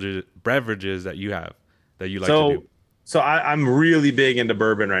beverages that you have that you like to do? So, I'm really big into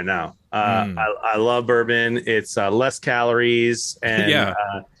bourbon right now. Mm. I love bourbon. It's less calories, and Yeah,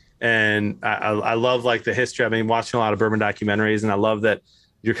 I love like the history. I've been watching a lot of bourbon documentaries, and I love that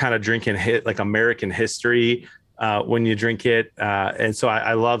you're kind of drinking like American history when you drink it, and so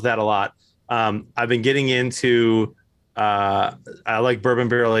I love that a lot. I've been getting into I like bourbon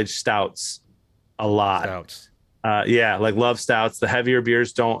barrel aged stouts a lot. stouts. Yeah, like love stouts. The heavier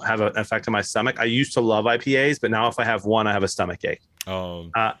beers don't have an effect on my stomach. I used to love IPAs, but now if I have one, I have a stomach ache. Oh,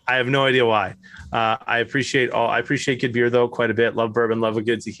 I have no idea why. I appreciate good beer though quite a bit. Love bourbon, love a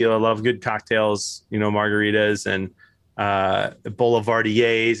good tequila, love good cocktails. Margaritas and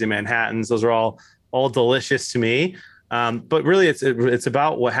Boulevardiers and Manhattans. Those are all delicious to me. But really, it's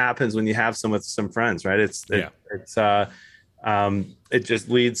about what happens when you have some with some friends, right? yeah. It just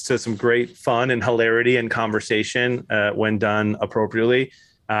leads to some great fun and hilarity and conversation when done appropriately,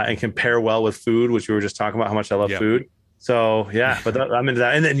 and can pair well with food, which we were just talking about how much I love Yep. food. So yeah, but I'm into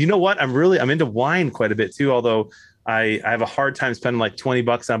that. And then you know what? I'm into wine quite a bit too. Although I have a hard time spending like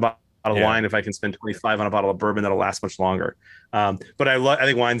 $20 on a bottle of Yeah. wine if I can spend 25 on a bottle of bourbon that'll last much longer. But I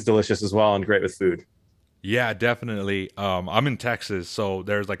think wine's delicious as well and great with food. Yeah, definitely. I'm in Texas, so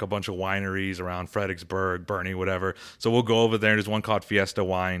there's like a bunch of wineries around Fredericksburg, Bernie, whatever. So we'll go over there. There's one called Fiesta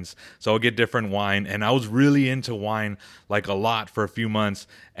Wines. So I'll get different wine. And I was really into wine like a lot for a few months.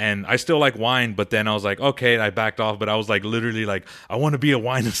 And I still like wine, but then I was like, okay, I backed off. But I was like literally like, I want to be a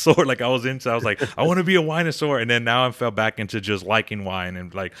winosaur. Like I was like, I want to be a winosaur. And then now I fell back into just liking wine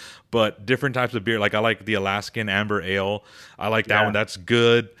and like, but different types of beer. Like I like the Alaskan Amber Ale. I like that Yeah. one. That's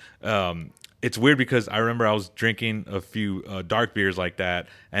good. It's weird because I remember I was drinking a few dark beers like that,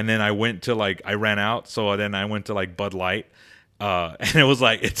 and then I went to like I ran out, so then I went to like Bud Light, and it was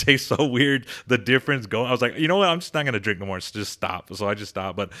like it tastes so weird the difference going. I was like, you know what, I'm just not gonna drink no more. Just stop. So I just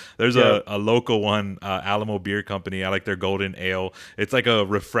stopped. But there's Yeah. a local one, Alamo Beer Company. I like their Golden Ale. It's like a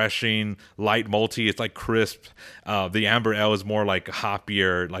refreshing light malty. It's like crisp. The Amber Ale is more like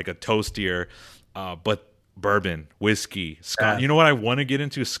hoppier, like a toastier, but bourbon, whiskey, scotch. Yeah. You know what I want to get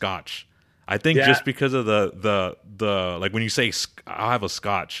into? Scotch. I think Yeah. just because of the like when you say I'll have a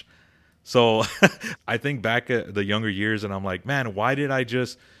scotch. So I think back at the younger years and I'm like, man, why did I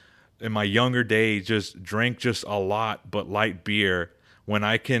just in my younger days just drink just a lot but light beer when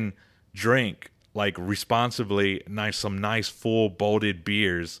I can drink like responsibly some nice full bolted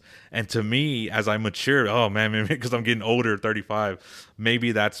beers. And to me as I mature, oh man, maybe because I'm getting older, 35,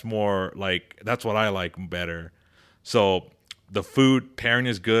 maybe that's more like that's what I like better. So the food pairing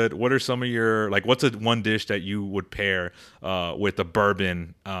is good. What are some of your like? What's a one dish that you would pair with a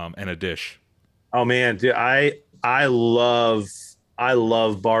bourbon and a dish? Oh man, dude, I love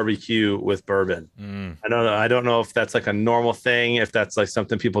barbecue with bourbon. Mm, I don't know if that's like a normal thing, if that's like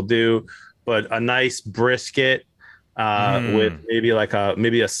something people do, but a nice brisket, with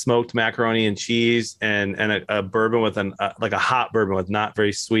maybe a smoked macaroni and cheese and a bourbon with like a hot bourbon with not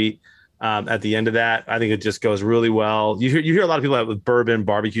very sweet. At the end of that, I think it just goes really well. You hear a lot of people have with bourbon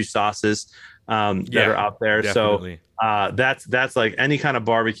barbecue sauces that are out there. Definitely. So that's like any kind of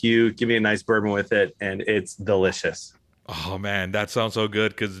barbecue. Give me a nice bourbon with it, and it's delicious. Oh man, that sounds so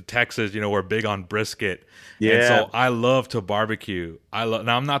good because Texas, we're big on brisket. Yeah. And so I love to barbecue.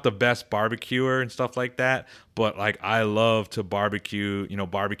 Now I'm not the best barbecuer and stuff like that, but like I love to barbecue,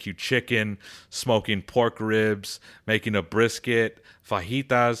 barbecue chicken, smoking pork ribs, making a brisket,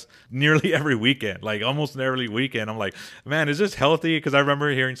 fajitas nearly every weekend, like almost every weekend. I'm like, man, is this healthy? Because I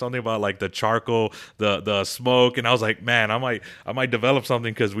remember hearing something about like the charcoal, the smoke, and I was like, man, I might develop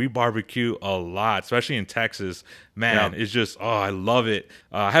something because we barbecue a lot, especially in Texas. Man, it's just, I love it.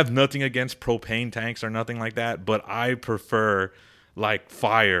 I have nothing against propane tanks or nothing like that, but I prefer like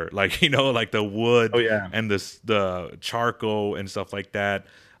fire, like like the wood and the charcoal and stuff like that.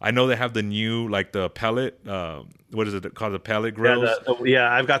 I know they have the new like the pellet what is it called, the pellet grills?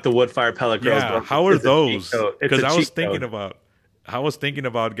 I've got the wood fire pellet grills. Yeah, how are those? Because I was thinking code. I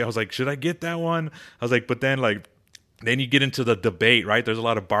was like, should I get that one? I was like, but then you get into the debate, right? There's a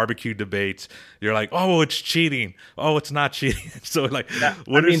lot of barbecue debates. You're like, oh, it's cheating. Oh, it's not cheating. So like,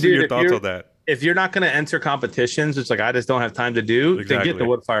 what are your thoughts on that? If you're not going to enter competitions, which like I just don't have time to do, then get the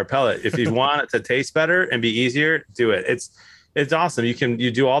wood fire pellet. If you want it to taste better and be easier, do it. It's awesome.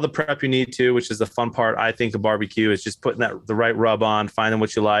 You do all the prep you need to, which is the fun part. I think of barbecue is just putting the right rub on, finding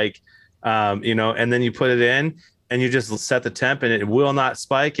what you like, and then you put it in and you just set the temp and it will not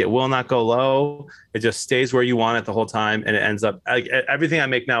spike. It will not go low. It just stays where you want it the whole time. And it ends up everything I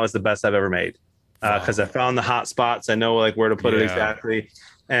make now is the best I've ever made. Cause I found the hot spots. I know like where to put it exactly.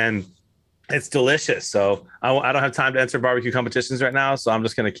 And it's delicious. So I don't have time to enter barbecue competitions right now. So I'm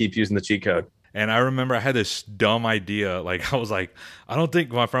just going to keep using the cheat code. And I remember I had this dumb idea. Like I was like, I don't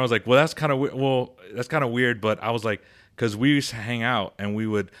think, my friend was like, well, that's kind of weird. But I was like, because we used to hang out and we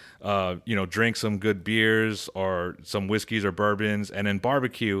would, drink some good beers or some whiskeys or bourbons and then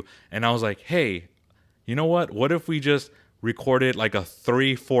barbecue. And I was like, hey, you know what? What if we just recorded like a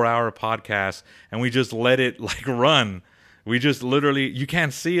 3-4 hour podcast and we just let it like run? We just literally, you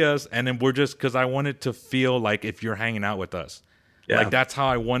can't see us. And then because I wanted to feel like if you're hanging out with us. Yeah. Like that's how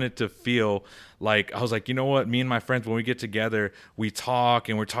I wanted to feel. Like I was like, you know what? Me and my friends, when we get together, we talk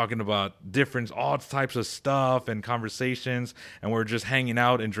and we're talking about all types of stuff and conversations, and we're just hanging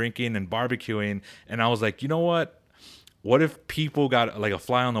out and drinking and barbecuing. And I was like, you know what? What if people got like a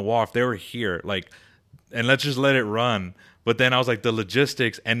fly on the wall if they were here? Like, and let's just let it run. But then I was like, the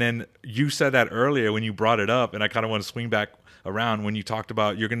logistics. And then you said that earlier when you brought it up, and I kind of want to swing back around when you talked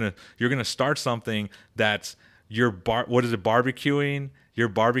about you're gonna start something that's barbecuing? You're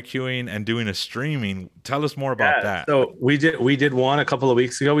barbecuing and doing a streaming. Tell us more about that. So we did one a couple of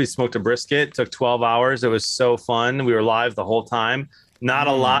weeks ago. We smoked a brisket. It took 12 hours. It was so fun. We were live the whole time. Not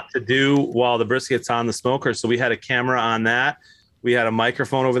a lot to do while the brisket's on the smoker. So we had a camera on that. We had a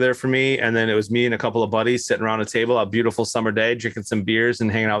microphone over there for me. And then it was me and a couple of buddies sitting around a table, a beautiful summer day, drinking some beers and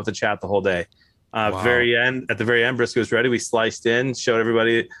hanging out with the chat the whole day. At the very end, brisket was ready. We sliced in, showed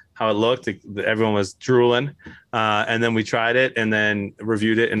everybody how it looked. Everyone was drooling. And then we tried it and then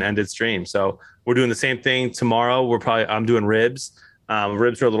reviewed it and ended stream. So we're doing the same thing tomorrow. I'm doing ribs.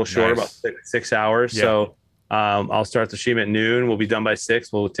 Ribs are a little short, about 6 hours. Yeah. So I'll start the stream at noon. We'll be done by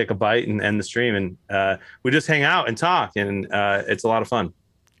 6. We'll take a bite and end the stream. And we just hang out and talk. And it's a lot of fun.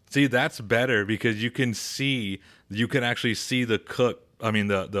 See, that's better because you can actually see the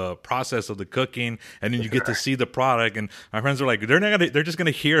the process of the cooking, and then you get to see the product. And my friends are like, they're just gonna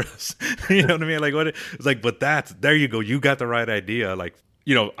hear us. You know what I mean? Like, what it's like, but there you go. You got the right idea. Like,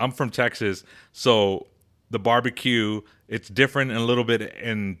 I'm from Texas, so the barbecue, it's different in a little bit,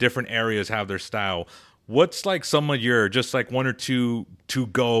 in different areas have their style. What's like some of your, just like one or two to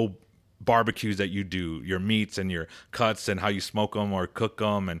go barbecues that you do, your meats and your cuts and how you smoke them or cook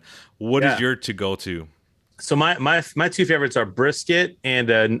them, and what is your to go to? So my two favorites are brisket and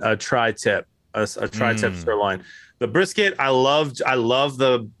a tri-tip, a tri-tip sirloin. The brisket, I love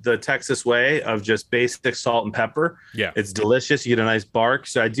the Texas way of just basic salt and pepper. Yeah, it's delicious. You get a nice bark.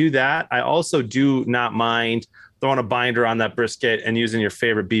 So I do that. I also do not mind throwing a binder on that brisket and using your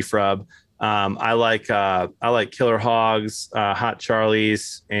favorite beef rub. I like Killer Hogs, Hot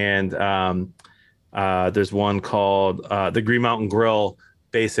Charlie's, and there's one called the Green Mountain Grill.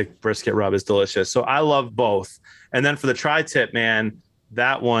 Basic brisket rub is delicious. So I love both. And then for the tri-tip, man,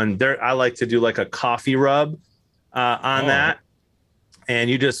 that one there, I like to do like a coffee rub on that. And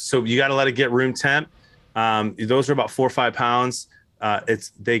you got to let it get room temp. Those are about 4 or 5 pounds.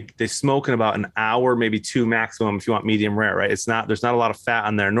 It's they smoke in about an hour, maybe two maximum if you want medium rare, right? It's not there's not a lot of fat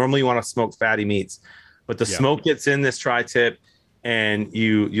on there. Normally you want to smoke fatty meats, but the Yeah. smoke gets in this tri-tip, and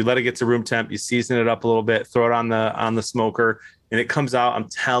you let it get to room temp. You season it up a little bit, throw it on the smoker, and it comes out. I'm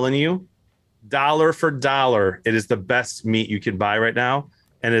telling you, dollar for dollar, it is the best meat you can buy right now,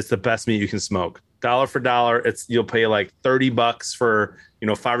 and it's the best meat you can smoke. Dollar for dollar, it's you'll pay like $30 for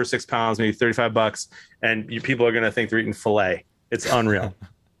 5 or 6 pounds, maybe $35, and people are gonna think they're eating filet. It's unreal.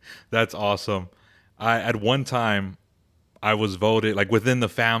 That's awesome. I at one time I was voted like within the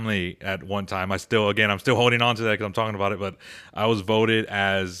family at one time. I'm still holding on to that because I'm talking about it, but I was voted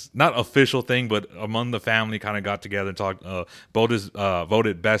as not official thing, but among the family kind of got together and talked.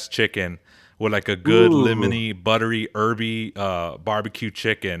 Voted best chicken with like a good Ooh. lemony, buttery, herby barbecue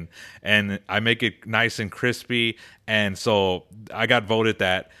chicken, and I make it nice and crispy, and so I got voted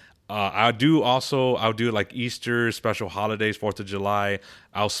that. I'll do like Easter, special holidays, 4th of July.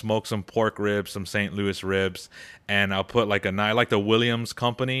 I'll smoke some pork ribs, some St. Louis ribs, and I'll put like I like the Williams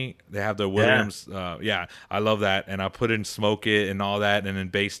company. They have the Yeah. Williams. Yeah, I love that. And I'll put it and smoke it and all that, and then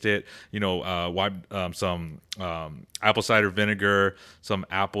baste it. Wipe some apple cider vinegar, some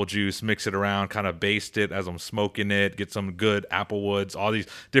apple juice, mix it around, kind of baste it as I'm smoking it, get some good apple woods, all these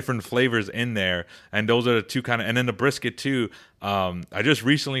different flavors in there. And those are the two kind of, and then the brisket too. I just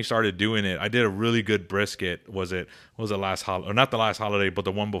recently started doing it. I did a really good brisket. Was it last holiday, or not the last holiday, but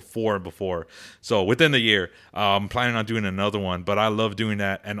the one before. So within the year, I'm planning on doing another one, but I love doing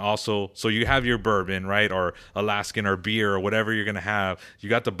that. And also, so you have your bourbon, right? Or Alaskan or beer or whatever you're going to have. You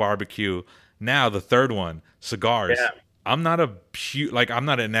got the barbecue. Now the third one, cigars. Yeah. I'm not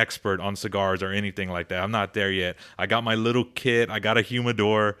an expert on cigars or anything like that. I'm not there yet. I got my little kit. I got a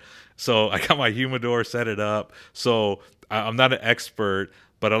humidor. So I got my humidor, set it up. So I'm not an expert,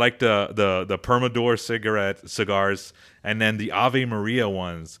 but I like the Permador cigars, and then the Ave Maria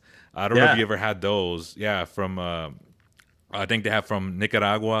ones. I don't know if Yeah. you ever had those. Yeah, from I think they have from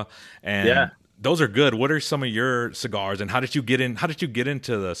Nicaragua, Yeah. and those are good. What are some of your cigars, and how did you get in? How did you get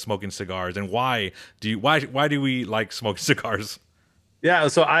into the smoking cigars, and why do we like smoking cigars? Yeah,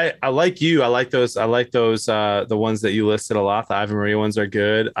 so I like you. I like those the ones that you listed a lot. The Ave Maria ones are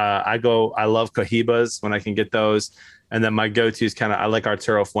good. I love Cohibas when I can get those. And then my go-to is kind of I like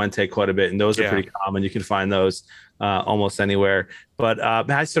Arturo Fuente quite a bit, and those are Yeah, pretty common. You can find those almost anywhere. But I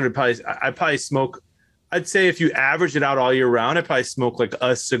probably smoke. I'd say if you average it out all year round, I probably smoke like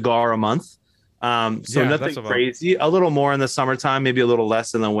a cigar a month. So yeah, nothing that's about crazy. A little more in the summertime, maybe a little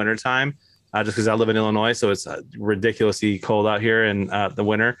less in the wintertime, just because I live in Illinois, so it's ridiculously cold out here in the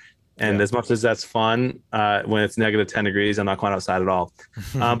winter. And yeah. as much as that's fun, when it's negative 10 degrees, I'm not going outside at all.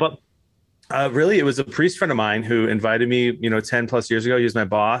 But really, it was a priest friend of mine who invited me, 10 plus years ago. He was my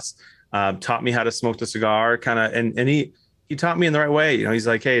boss, taught me how to smoke the cigar, kind of, and he taught me in the right way. He's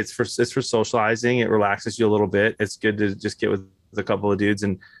like, hey, it's for socializing. It relaxes you a little bit. It's good to just get with a couple of dudes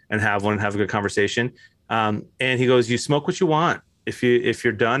and have one and have a good conversation. And he goes, you smoke what you want. If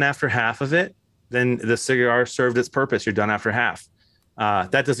you're done after half of it, then the cigar served its purpose. You're done after half.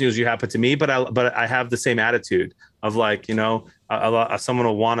 That doesn't usually happen to me, but I have the same attitude of like, someone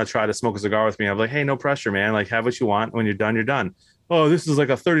will want to try to smoke a cigar with me. I'm like, hey, no pressure, man. Like, have what you want. When you're done, you're done. Oh, this is like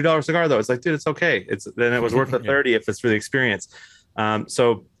a $30 cigar though. It's like, dude, it's okay. Then it was worth the Yeah, 30 if it's for the experience.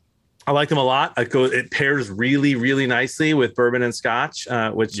 So I like them a lot. It pairs really, really nicely with bourbon and scotch,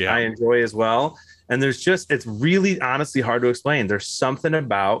 which yeah, I enjoy as well. And it's really honestly hard to explain. There's something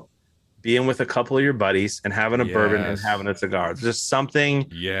about being with a couple of your buddies and having a bourbon and yes, having a cigar. There's just something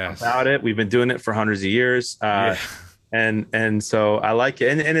yes, about it. We've been doing it for hundreds of years. yeah. And so I like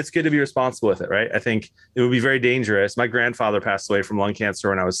it. And it's good to be responsible with it, right? I think it would be very dangerous. My grandfather passed away from lung cancer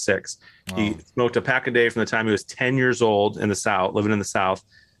when I was 6. He Oh, smoked a pack a day from the time he was 10 years old in the South, living in the South,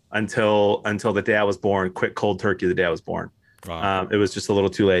 until the day I was born. Quit cold turkey the day I was born. wow. It was just a little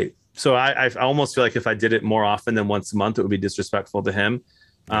too late. So I almost feel like if I did it more often than once a month, it would be disrespectful to him.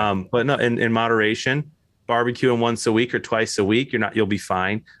 Yeah, But no, in moderation, barbecuing once a week or twice a week, you'll be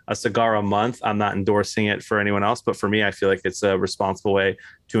fine. A cigar a month, I'm not endorsing it for anyone else, but for me, I feel like it's a responsible way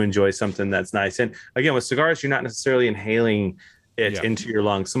to enjoy something that's nice. And again, with cigars, you're not necessarily inhaling it yeah. into your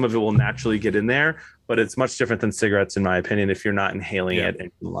lungs. Some of it will naturally get in there, but it's much different than cigarettes, in my opinion, if you're not inhaling Yeah, it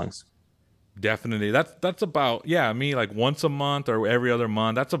into the lungs. definitely. That's about, yeah, me like once a month or every other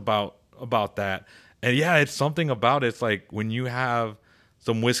month. That's about that. And yeah, it's something about it. It's like when you have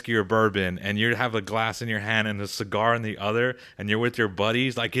some whiskey or bourbon and you have a glass in your hand and a cigar in the other and you're with your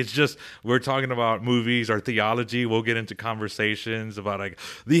buddies, like it's just we're talking about movies or theology. We'll get into conversations about like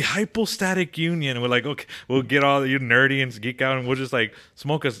the hypostatic union. We're like, okay, we'll get all you nerdy and geek out and we'll just like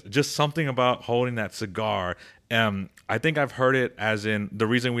smoke us just something about holding that cigar I think I've heard it as in the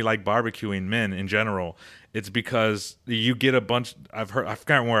reason we like barbecuing, men in general. It's because you get a bunch. I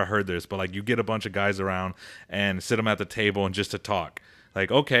forgot where I heard this, but like you get a bunch of guys around and sit them at the table and just to talk.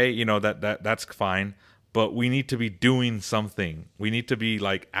 Like, okay, you know, that's fine, but we need to be doing something. We need to be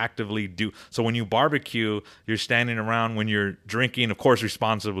like actively do. So when you barbecue, you're standing around. When you're drinking, of course,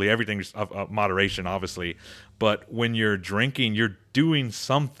 responsibly, everything's of moderation, obviously. But when you're drinking, you're doing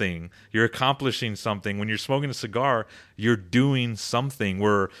something. You're accomplishing something. When you're smoking a cigar, you're doing something.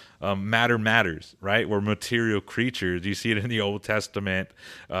 We're matter matters, right? We're material creatures. You see it in the Old Testament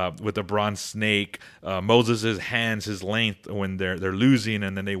with the bronze snake, Moses' hands, his length when they're losing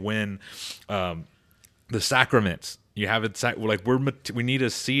and then they win. The sacraments, you have it like we need to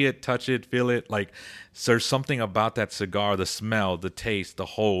see it, touch it, feel it. Like, so there's something about that cigar, the smell, the taste, the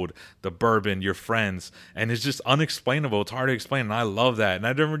hold, the bourbon, your friends, and it's just unexplainable. It's hard to explain, and I love that. And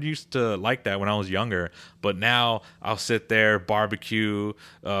I never used to like that when I was younger, but now I'll sit there, barbecue,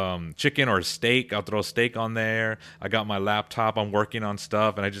 chicken or steak. I'll throw a steak on there. I got my laptop. I'm working on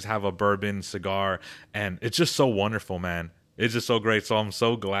stuff, and I just have a bourbon cigar, and it's just so wonderful, man. It's just so great. So I'm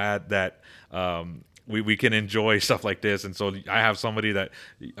so glad that we can enjoy stuff like this, and so I have somebody that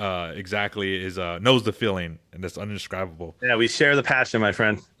exactly is knows the feeling, and that's indescribable. Yeah, we share the passion, my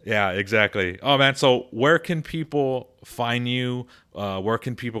friend. Yeah, exactly. Oh man, so where can people find you? Where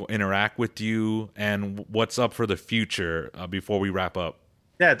can people interact with you, and what's up for the future before we wrap up?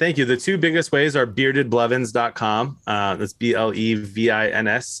 Yeah, thank you. The two biggest ways are beardedblevins.com. That's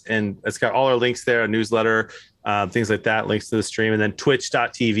BLEVINS. And it's got all our links there, a newsletter, things like that, links to the stream. And then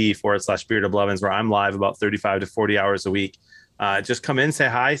twitch.tv/beardedblevins, where I'm live about 35 to 40 hours a week. Just come in, say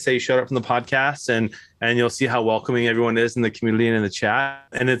hi, say you showed up from the podcast, and you'll see how welcoming everyone is in the community and in the chat.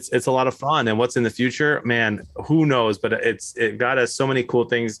 And it's a lot of fun. And what's in the future, man, who knows? But it got us so many cool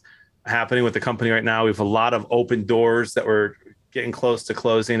things happening with the company right now. We have a lot of open doors that we're getting close to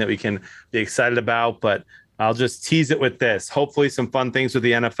closing that we can be excited about, but I'll just tease it with this. Hopefully some fun things with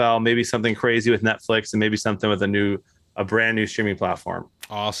the NFL, maybe something crazy with Netflix, and maybe something with a brand new streaming platform.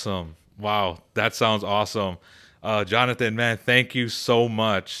 Awesome. Wow. That sounds awesome. Jonathan, man, thank you so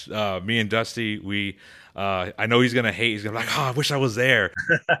much. Me and Dusty, I know he's going to hate. He's going to be like, oh, I wish I was there.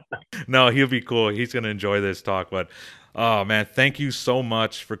 No, he'll be cool. He's going to enjoy this talk, but oh man, thank you so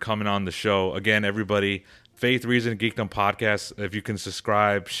much for coming on the show. Again, everybody, Faith, Reason, Geekdom podcast. If you can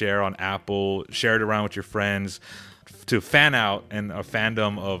subscribe, share on Apple, share it around with your friends to fan out and a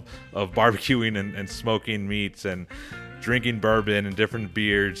fandom of barbecuing and smoking meats and drinking bourbon and different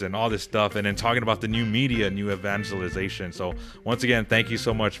beers and all this stuff, and then talking about the new media, new evangelization. So once again, thank you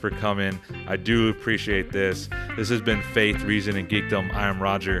so much for coming. I do appreciate this. This has been Faith, Reason, and Geekdom. I am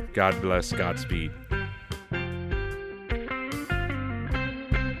Roger. God bless. Godspeed.